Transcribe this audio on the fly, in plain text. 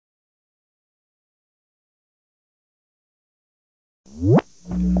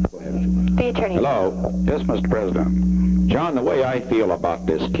The attorney. Hello. Yes, Mr. President. John, the way I feel about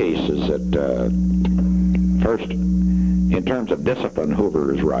this case is that, first, in terms of discipline,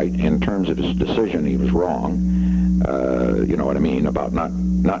 Hoover is right. In terms of his decision, he was wrong. You know what I mean about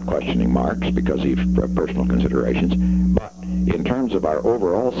not questioning Marx because of personal considerations. But in terms of our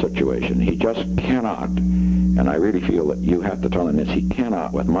overall situation, he just cannot, and I really feel that you have to tell him this, he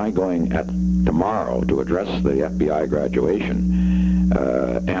cannot, with my going at tomorrow to address the FBI graduation,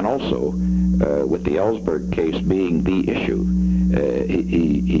 and also with the Ellsberg case being the issue,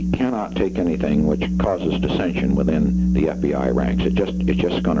 he cannot take anything which causes dissension within the FBI ranks. It's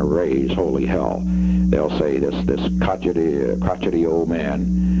just going to raise holy hell. They'll say this crotchety old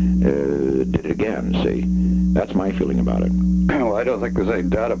man did it again. See, that's my feeling about it. Well, I don't think there's any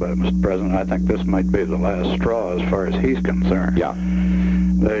doubt about it, Mr. President. I think this might be the last straw as far as he's concerned. Yeah.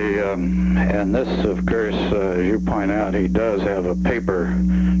 And this, of course, as you point out, he does have a paper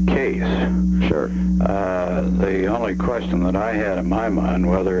case. Sure. The only question that I had in my mind,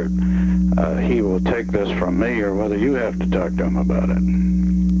 whether he will take this from me or whether you have to talk to him about it.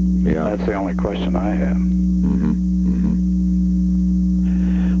 Yeah. That's the only question I have. Mm-hmm.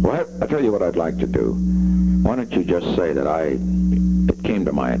 Mm-hmm. Well, I'll tell you what I'd like to do. Why don't you just say that it came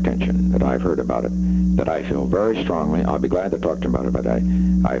to my attention, that I've heard about it, that I feel very strongly, I'll be glad to talk to him about it, but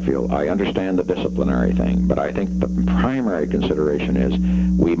I understand the disciplinary thing, but I think the primary consideration is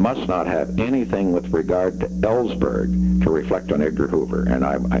we must not have anything with regard to Ellsberg to reflect on Edgar Hoover,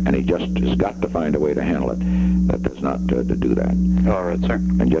 and he just has got to find a way to handle it that does not to do that. All right, sir.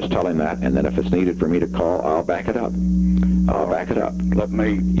 And just tell him that, and then if it's needed for me to call, I'll back it up. I'll back it up.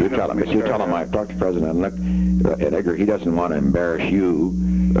 You tell him. But you tell him I've talked to the President. Look, Edgar, he doesn't want to embarrass you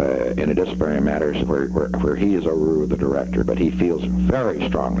in a disciplinary matters where he is over the director, but he feels very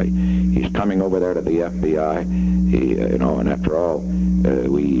strongly. He's coming over there to the FBI. And after all,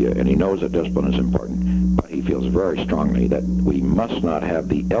 and he knows that discipline is important, but he feels very strongly that we must not have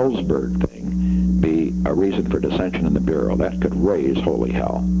the Ellsberg thing be a reason for dissension in the Bureau. That could raise holy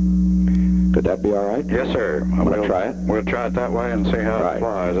hell. Could that be all right? Yes, sir. We'll try it? We'll try it that way and see how it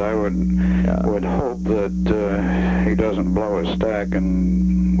flies. I would hope that he doesn't blow his stack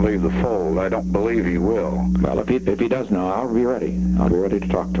and leave the fold. I don't believe he will. Well, if he does now, I'll be ready. I'll be ready to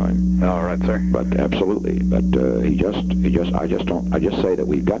talk to him. All right, sir. But absolutely. But I just say that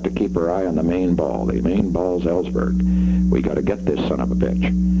we've got to keep our eye on the main ball. The main ball's Ellsberg. We got to get this son of a bitch.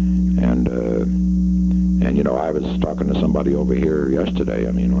 And I was talking to somebody over here yesterday.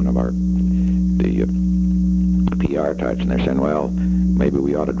 I mean, one of the PR types, and they're saying, well, maybe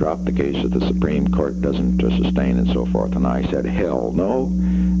we ought to drop the case if the Supreme Court doesn't sustain and so forth. And I said, hell no.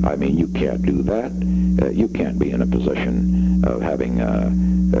 I mean, you can't do that. You can't be in a position of having,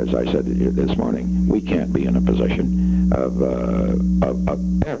 as I said this morning, we can't be in a position of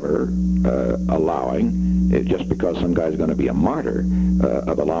ever allowing, just because some guy's going to be a martyr,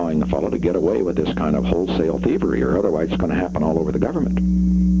 of allowing a fellow to get away with this kind of wholesale thievery, or otherwise it's going to happen all over the government.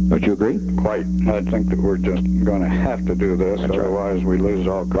 Don't you agree? Quite. I think that we're just going to have to do this, otherwise we lose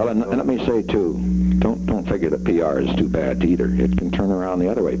all control. Well, and let me say, too, don't figure that PR is too bad either. It can turn around the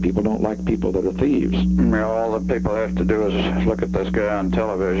other way. People don't like people that are thieves. All the people have to do is look at this guy on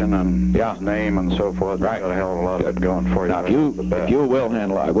television and his name and so forth. Right. You've got a hell of a lot of it going for you. Now, if you will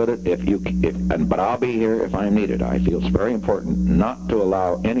handle it, I would it. But I'll be here if I'm needed. I feel it's very important not to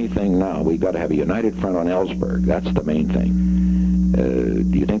allow anything now. We've got to have a united front on Ellsberg. That's the main thing.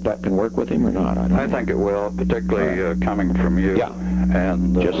 Do you think that can work with him or not? I think it will, particularly coming from you. Yeah.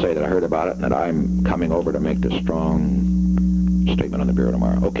 And just say that I heard about it and that I'm coming over to make this strong statement on the Bureau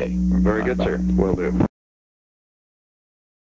tomorrow. Okay. Very good, sir. Will do.